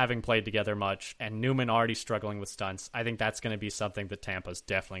not having played together much and Newman already struggling with stunts, I think that's going to be something that Tampa's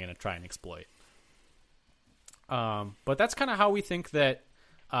definitely going to try and exploit. But that's kind of how we think that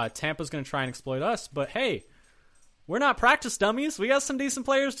Tampa's going to try and exploit us. But hey, we're not practice dummies. We got some decent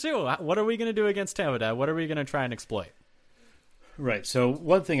players too. What are we going to do against Tampa, Dad? What are we going to try and exploit? Right. So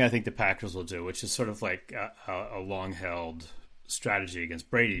one thing I think the Packers will do, which is sort of like a long-held strategy against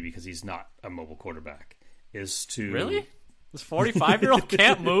Brady because he's not a mobile quarterback, is to... Really? This 45-year-old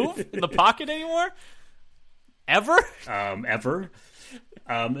can't move in the pocket anymore? Ever?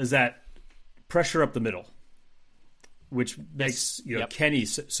 Is that pressure up the middle, which makes Kenny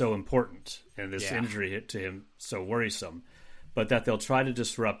so important and this injury hit to him so worrisome, but that they'll try to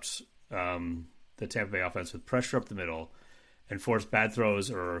disrupt the Tampa Bay offense with pressure up the middle and force bad throws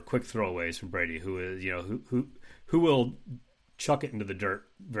or quick throwaways from Brady, who is who will chuck it into the dirt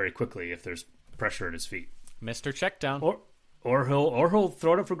very quickly if there's pressure at his feet. Mr. Checkdown. Or he'll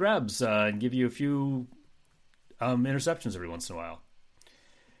throw it up for grabs and give you a few interceptions every once in a while.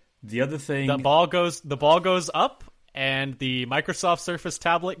 The other thing, the ball goes up and the Microsoft Surface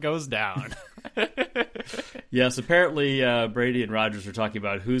tablet goes down. Yes, apparently Brady and Rodgers are talking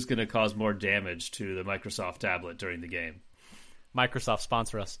about who's going to cause more damage to the Microsoft tablet during the game. Microsoft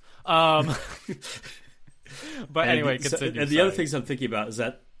sponsor us. But anyway, continue. And the other things I'm thinking about is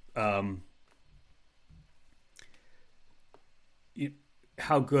that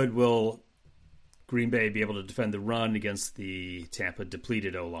how good will Green Bay be able to defend the run against the Tampa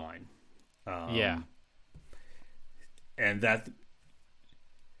depleted O-line. And that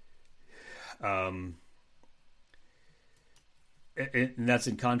and that's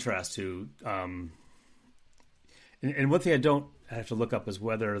in contrast to and one thing I have to look up is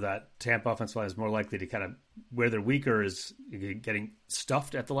whether that Tampa offensive line is more likely to kind of, where they're weaker is getting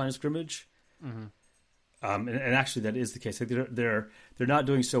stuffed at the line of scrimmage. Mm-hmm. And actually that is the case. Like they're not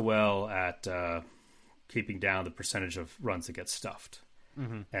doing so well at keeping down the percentage of runs that get stuffed.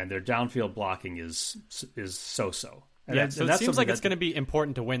 Mm-hmm. And their downfield blocking is so-so. And so it seems like it's going to be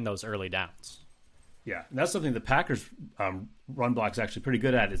important to win those early downs. Yeah, and that's something the Packers run block is actually pretty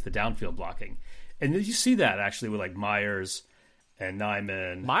good at, is the downfield blocking. And you see that actually with like Myers and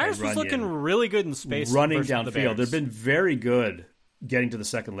Nyman. Myers and was looking really good in space running downfield. They've been very good getting to the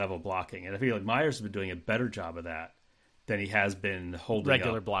second level blocking, and I feel like Myers has been doing a better job of that than he has been holding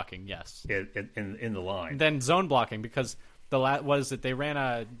regular up blocking. Yes, in the line. Then zone blocking, because they ran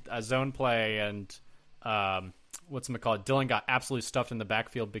a zone play and Dylan got absolutely stuffed in the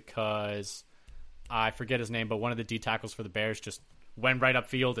backfield because I forget his name, but one of the D tackles for the Bears just went right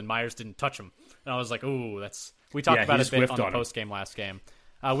upfield and Myers didn't touch him. And I was like, ooh, we talked about it a bit on the post game last game,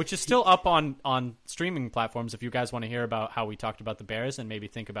 which is still up on streaming platforms. If you guys want to hear about how we talked about the Bears and maybe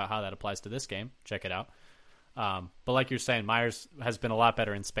think about how that applies to this game, check it out. But like you're saying, Myers has been a lot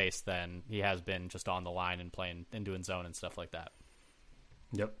better in space than he has been just on the line and playing and doing zone and stuff like that.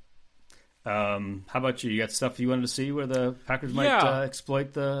 Yep. How about you? You got stuff you wanted to see where the Packers might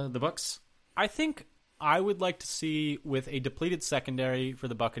exploit the Bucs? I think I would like to see, with a depleted secondary for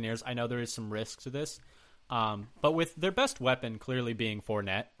the Buccaneers, I know there is some risk to this, but with their best weapon clearly being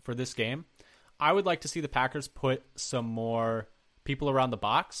Fournette for this game, I would like to see the Packers put some more people around the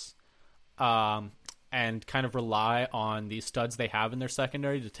box and kind of rely on the studs they have in their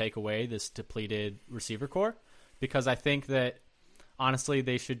secondary to take away this depleted receiver core, because I think that, honestly,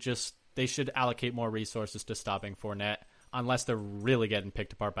 they should allocate more resources to stopping Fournette unless they're really getting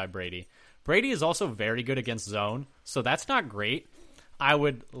picked apart by Brady. Brady is also very good against zone, so that's not great. I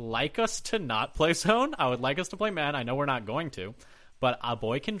would like us to not play zone. I would like us to play man. I know we're not going to, but a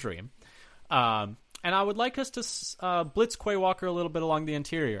boy can dream. And I would like us to blitz Quay Walker a little bit along the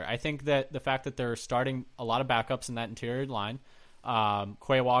interior. I think that the fact that they're starting a lot of backups in that interior line,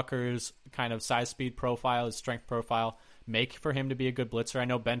 Quay Walker's kind of size, speed profile, his strength profile, make for him to be a good blitzer. I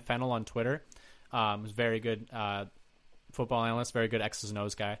know Ben Fennell on Twitter is very good football analyst, very good X's and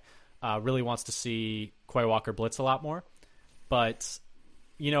O's guy. Really wants to see Quay Walker blitz a lot more. But,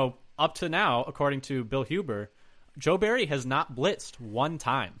 up to now, according to Bill Huber, Joe Barry has not blitzed one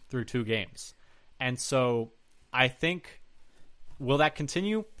time through 2 games. And so I think, will that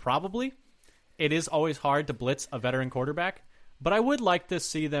continue? Probably. It is always hard to blitz a veteran quarterback, but I would like to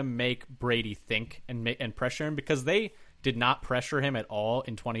see them make Brady think and pressure him, because they did not pressure him at all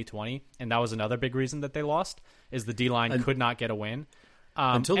in 2020, and that was another big reason that they lost, is the D-line could not get a win.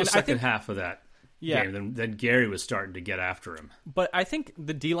 Until the second half of that game, then Gary was starting to get after him. But I think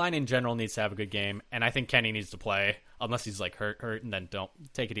the D-line in general needs to have a good game, and I think Kenny needs to play, unless he's like hurt, and then don't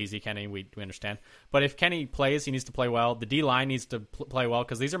take it easy, Kenny. We understand. But if Kenny plays, he needs to play well. The D-line needs to play well,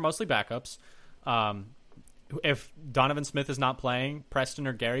 because these are mostly backups. If Donovan Smith is not playing, Preston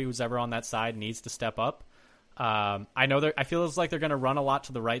or Gary, who's ever on that side, needs to step up. I know I feel like they're going to run a lot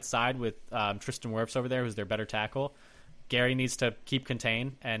to the right side with Tristan Wirfs over there, who's their better tackle. Gary needs to keep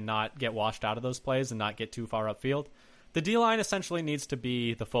contained and not get washed out of those plays and not get too far upfield. The D-line essentially needs to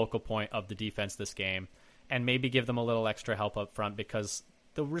be the focal point of the defense this game, and maybe give them a little extra help up front, because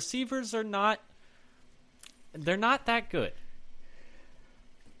the receivers are not that good.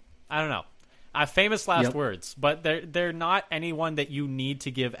 I don't know. Famous last words, but they're not anyone that you need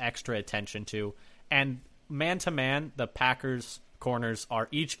to give extra attention to. And man-to-man, the Packers' corners are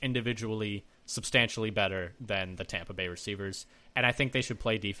each individually substantially better than the Tampa Bay receivers, and I think they should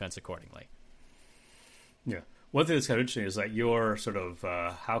play defense accordingly. Yeah. One thing that's kind of interesting is that your sort of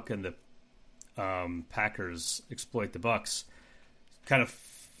how can the Packers exploit the Bucs kind of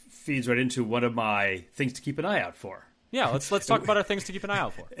feeds right into one of my things to keep an eye out for. Yeah, let's talk about our things to keep an eye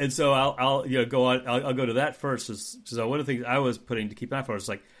out for. And so I'll go on. I'll go to that first. So one of the things I was putting to keep an eye out for is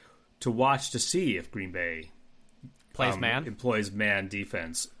like to watch to see if Green Bay employs man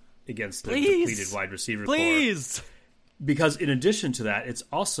defense against the depleted wide receiver core. Because in addition to that, it's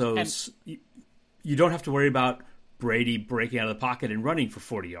also you don't have to worry about Brady breaking out of the pocket and running for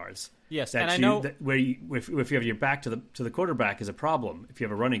 40 yards. Yes, and I know if you have your back to the quarterback is a problem if you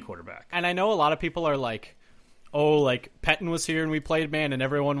have a running quarterback. And I know a lot of people are like, oh, like Petten was here and we played man and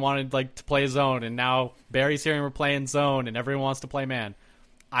everyone wanted like to play zone, and now Barry's here and we're playing zone and everyone wants to play man.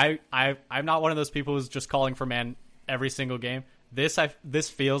 I'm not one of those people who's just calling for man every single game. This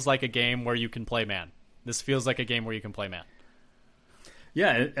feels like a game where you can play man. This feels like a game where you can play man.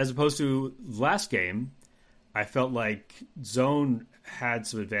 Yeah, as opposed to last game, I felt like zone had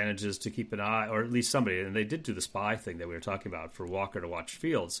some advantages to keep an eye, or at least somebody, and they did do the spy thing that we were talking about for Walker to watch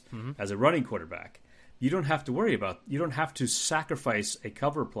Fields as a running quarterback. You don't have to sacrifice a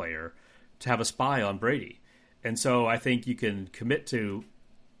cover player to have a spy on Brady. And so I think you can commit to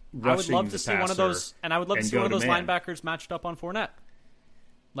rushing I would love to the see one of those, and I would love to see one of those linebackers matched up on Fournette.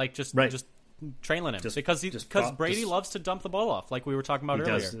 Like just trailing him because Brady loves to dump the ball off, like we were talking about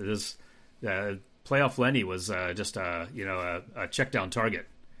earlier. Playoff Lenny was just a check down target.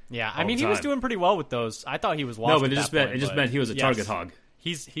 Yeah, I mean he was doing pretty well with those. I thought he was washed. No, but it just meant he was a target hog.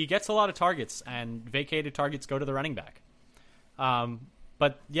 He gets a lot of targets, and vacated targets go to the running back.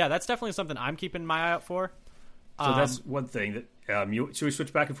 But yeah, that's definitely something I'm keeping my eye out for. So that's one thing that should we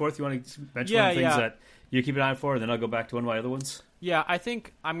switch back and forth? You want to mention one of the things that you keep an eye out for, and then I'll go back to one of my other ones. Yeah, I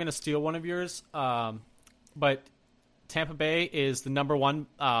think I'm going to steal one of yours. But Tampa Bay is the number one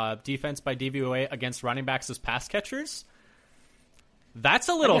defense by DVOA against running backs as pass catchers. That's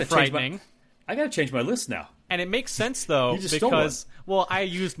a little frightening. I got to change my list now. And it makes sense though because I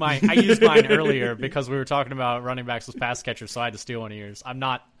used mine earlier because we were talking about running backs as pass catchers, so I had to steal one of yours. I'm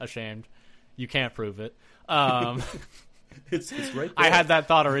not ashamed. You can't prove it. It's right there. I had that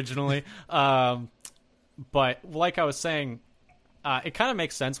thought originally. But like I was saying, it kind of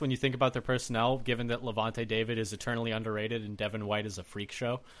makes sense when you think about their personnel, given that Levante David is eternally underrated and Devin White is a freak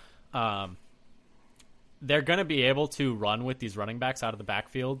show. They're going to be able to run with these running backs out of the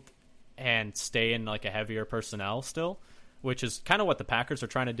backfield and stay in like a heavier personnel still, which is kind of what the Packers are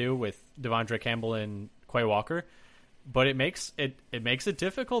trying to do with Devondre Campbell and Quay Walker. But it makes it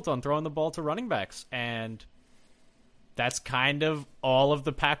difficult on throwing the ball to running backs, and that's kind of all of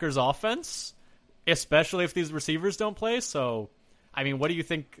the Packers' offense, especially if these receivers don't play. So, I mean, what do you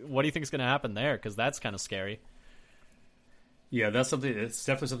think is going to happen there? Because that's kind of scary. Yeah, that's something. It's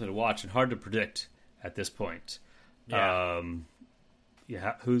definitely something to watch and hard to predict at this point. Yeah.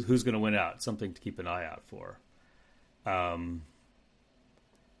 Who's going to win out? Something to keep an eye out for. Another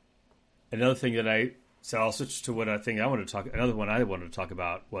thing that so I'll switch to what I think I want to talk. Another one I wanted to talk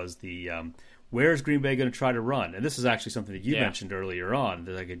about was the where is Green Bay going to try to run? And this is actually something that you mentioned earlier on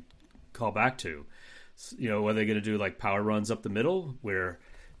that I could call back to. You know, are they going to do like power runs up the middle where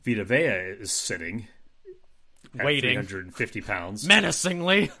Vita Vea is sitting, waiting, 350 pounds,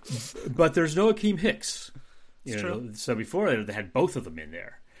 menacingly, but there's no Akeem Hicks. True. So before they had both of them in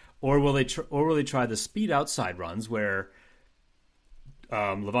there, or will they try the speed outside runs where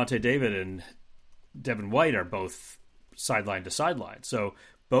Levante David and Devin White are both sideline to sideline. So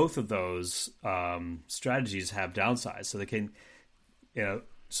both of those strategies have downsides. So they can,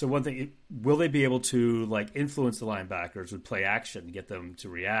 So one thing, will they be able to like influence the linebackers with play action, get them to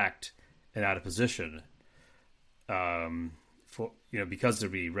react and out of position, because they'll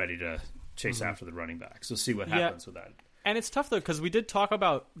be ready to chase after the running back. So see what happens with that. And it's tough though because we did talk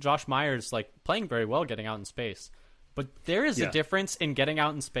about Josh Myers like playing very well, getting out in space. But there is a difference in getting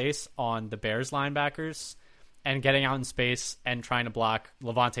out in space on the Bears linebackers and getting out in space and trying to block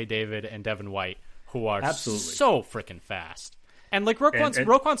Levante David and Devin White, who are so freaking fast. And like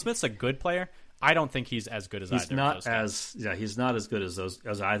Roquan Smith's a good player. I don't think he's as good as either of those guys. He's not as good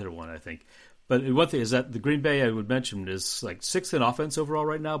as either one, I think. But one thing is that the Green Bay I would mention is like 6th in offense overall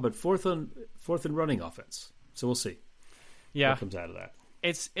right now, but 4th in running offense. So we'll see. Yeah, what comes out of that.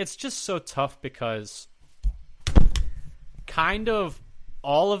 It's just so tough because kind of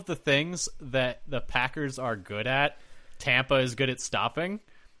all of the things that the Packers are good at, Tampa is good at stopping.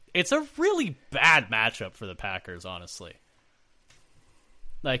 It's a really bad matchup for the Packers, honestly.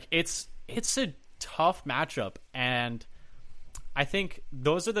 Like it's a tough matchup, and I think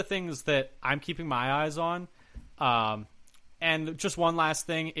those are the things that I'm keeping my eyes on. And just one last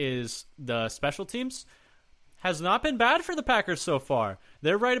thing is the special teams has not been bad for the Packers so far.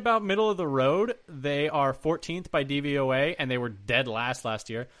 They're right about middle of the road. They are 14th by DVOA, and they were dead last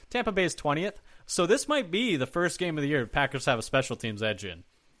year. Tampa Bay is 20th. So this might be the first game of the year Packers have a special teams edge in.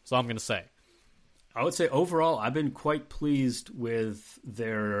 So I'm going to say. I would say overall, I've been quite pleased with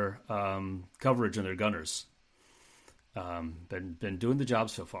their coverage and their gunners. Been doing the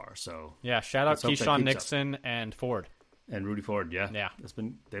job so far. So yeah, shout out Keyshawn Nixon and Ford. And Rudy Ford, yeah.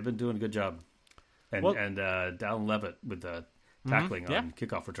 They've been doing a good job. And Dallin Levitt with the tackling on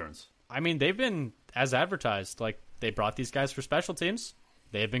kickoff returns. I mean, they've been, as advertised, like they brought these guys for special teams.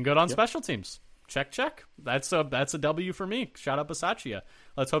 They've been good on special teams. Check. That's a W for me. Shout out Bisaccia.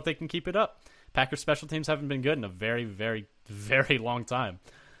 Let's hope they can keep it up. Packers special teams haven't been good in a very, very very long time.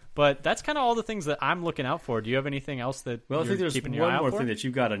 But that's kind of all the things that I'm looking out for. Do you have anything else that Well, I think there's keeping your eye one out more for? thing that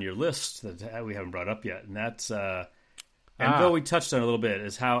you've got on your list that we haven't brought up yet, and that's though we touched on it a little bit,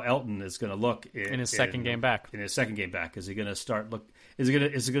 is how Elton is going to look in his second game back. In his second game back, is he going to start look? Is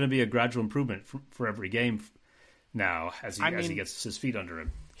it going to be a gradual improvement for every game now as he gets his feet under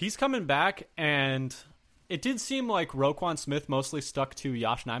him? He's coming back, and it did seem like Roquan Smith mostly stuck to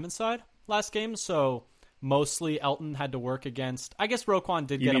Josh Nijman's side last game, so mostly Elton had to work against. I guess Roquan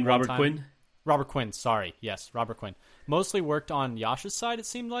did get him Robert one time. Quinn? Robert Quinn, sorry. Yes, Robert Quinn. Mostly worked on Josh's side, it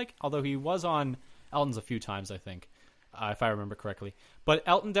seemed like, although he was on Elton's a few times, I think, if I remember correctly. But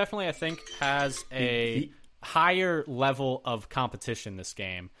Elton definitely, I think, has a higher level of competition this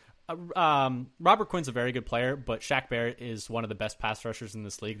game. Robert Quinn's a very good player, but Shaq Barrett is one of the best pass rushers in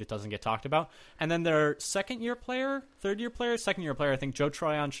this league that doesn't get talked about. And then their second-year player, I think Joe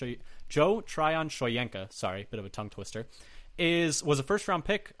Tryon Shoyenka, sorry, bit of a tongue twister, was a first-round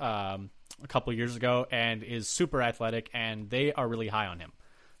pick a couple years ago and is super athletic, and they are really high on him.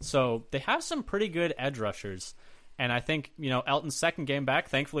 So they have some pretty good edge rushers. And I think, Elton's second game back,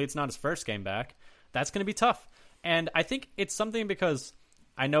 thankfully it's not his first game back, that's going to be tough. And I think it's something because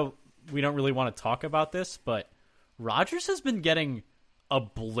I know we don't really want to talk about this, but Rodgers has been getting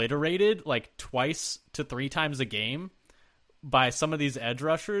obliterated like 2 to 3 times a game by some of these edge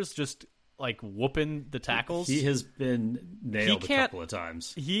rushers, just like whooping the tackles. He has been nailed a couple of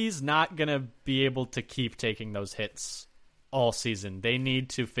times. He's not going to be able to keep taking those hits all season. They need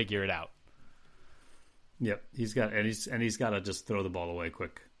to figure it out. Yep, he's got to just throw the ball away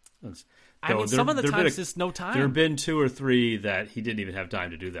quick. Some of the times there's no time. There have been 2 or 3 that he didn't even have time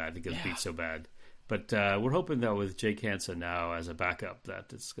to do that because beat so bad. But we're hoping that with Jake Hansen now as a backup,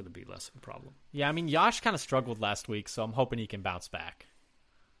 that it's going to be less of a problem. Yeah, Josh kind of struggled last week, so I'm hoping he can bounce back.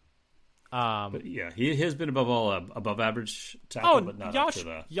 But yeah, he has been above average tackle, but not up to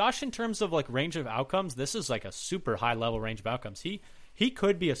that. Josh, in terms of like range of outcomes, this is like a super high level range of outcomes. He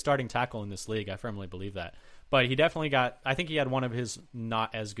could be a starting tackle in this league. I firmly believe that. But he definitely I think he had one of his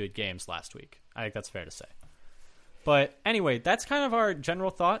not as good games last week. I think that's fair to say. But anyway, that's kind of our general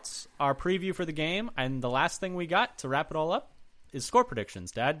thoughts, our preview for the game. And the last thing we got to wrap it all up is score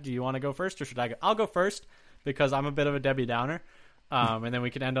predictions. Dad, do you want to go first or should I go? I'll go first because I'm a bit of a Debbie Downer. And then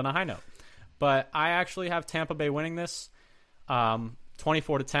we can end on a high note. But I actually have Tampa Bay winning this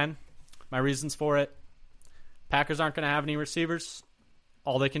 24-10. My reasons for it: Packers aren't going to have any receivers.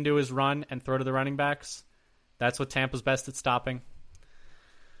 All they can do is run and throw to the running backs. That's what Tampa's best at stopping.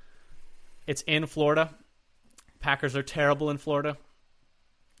 It's in Florida. Packers are terrible in Florida.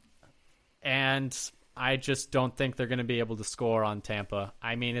 And I just don't think they're going to be able to score on Tampa.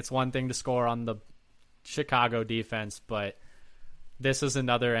 It's one thing to score on the Chicago defense, but this is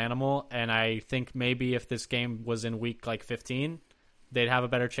another animal. And I think maybe if this game was in week 15, they'd have a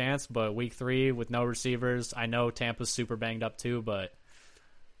better chance. But week 3 with no receivers, I know Tampa's super banged up too, but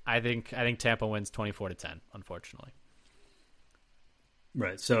I think Tampa wins 24-10, unfortunately.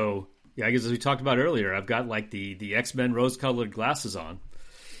 Right. So, yeah, I guess as we talked about earlier, I've got the X-Men rose-colored glasses on,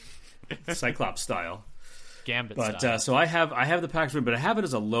 Cyclops style, Gambit style. But so I have the Packers win, but I have it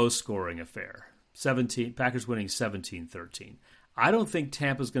as a low-scoring affair. Packers winning 17-13. I don't think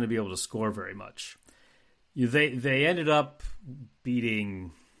Tampa's going to be able to score very much. They ended up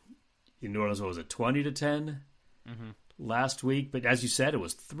beating New Orleans. What was it, 20-10? Mm-hmm. Last week, but as you said, it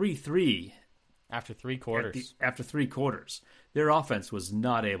was 3-3 after 3 quarters. After 3 quarters, their offense was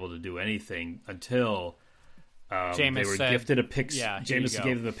not able to do anything until they were gifted a pick. Yeah, Jameis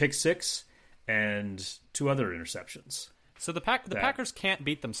gave them a pick 6 and 2 other interceptions. So the Packers can't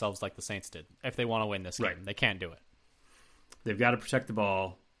beat themselves like the Saints did if they want to win this game. Right. They can't do it. They've got to protect the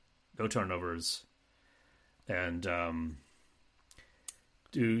ball, no turnovers, and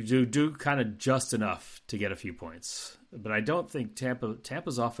do kind of just enough to get a few points. But I don't think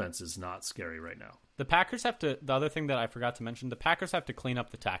Tampa's offense is not scary right now. The Packers have to. The other thing that I forgot to mention: the Packers have to clean up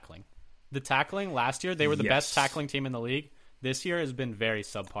the tackling. The tackling last year, they were the best tackling team in the league. This year has been very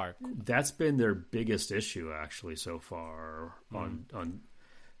subpar. That's been their biggest issue, actually, so far on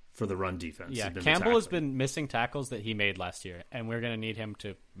for the run defense. Yeah, Campbell has been missing tackles that he made last year, and we're going to need him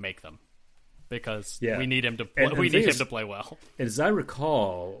to make them because we need him to. We need him to play well. And as I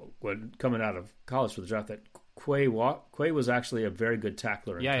recall, when coming out of college for the draft, that Quay was actually a very good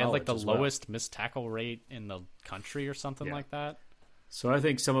tackler in college. He had like the lowest missed tackle rate in the country or something like that. So I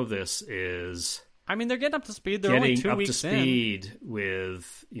think some of this is... they're getting up to speed. They're only 2 weeks in. Getting up to speed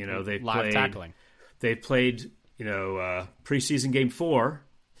with, they've live tackling. They've played, preseason game 4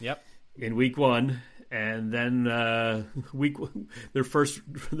 in week 1, and then their first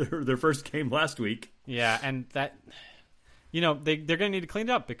game last week. Yeah, and they're going to need to clean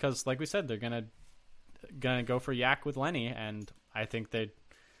it up because, like we said, they're going to go for Yak with Lenny, and I think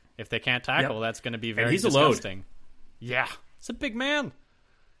if they can't tackle, that's going to be very disgusting. A load. Yeah, it's a big man.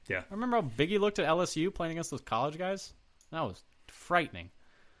 Yeah. I remember how big he looked at LSU playing against those college guys. That was frightening.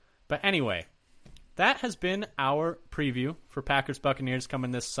 But anyway, that has been our preview for Packers Buccaneers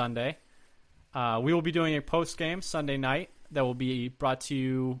coming this Sunday. We will be doing a post-game Sunday night that will be brought to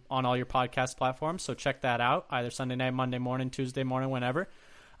you on all your podcast platforms, so check that out, either Sunday night, Monday morning, Tuesday morning, whenever.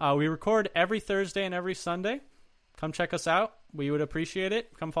 We record every Thursday and every Sunday. Come check us out. We would appreciate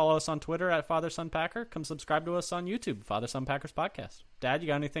it. Come follow us on Twitter at FatherSonPacker. Come subscribe to us on YouTube, Father Son Packers Podcast. Dad, you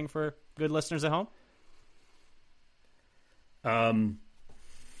got anything for good listeners at home?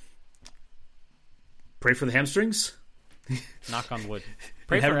 Pray for the hamstrings. Knock on wood.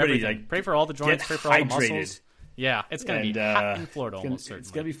 Pray for everything. Pray for all the joints. Pray for all the muscles. Yeah, it's going to be hot in Florida almost certainly.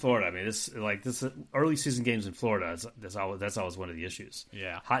 It's going to be Florida. I mean, this early season games in Florida. That's always one of the issues.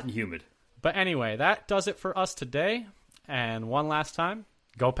 Yeah, hot and humid. But anyway, that does it for us today. And one last time,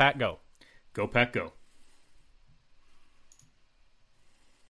 go Pack, go. Go Pack, go.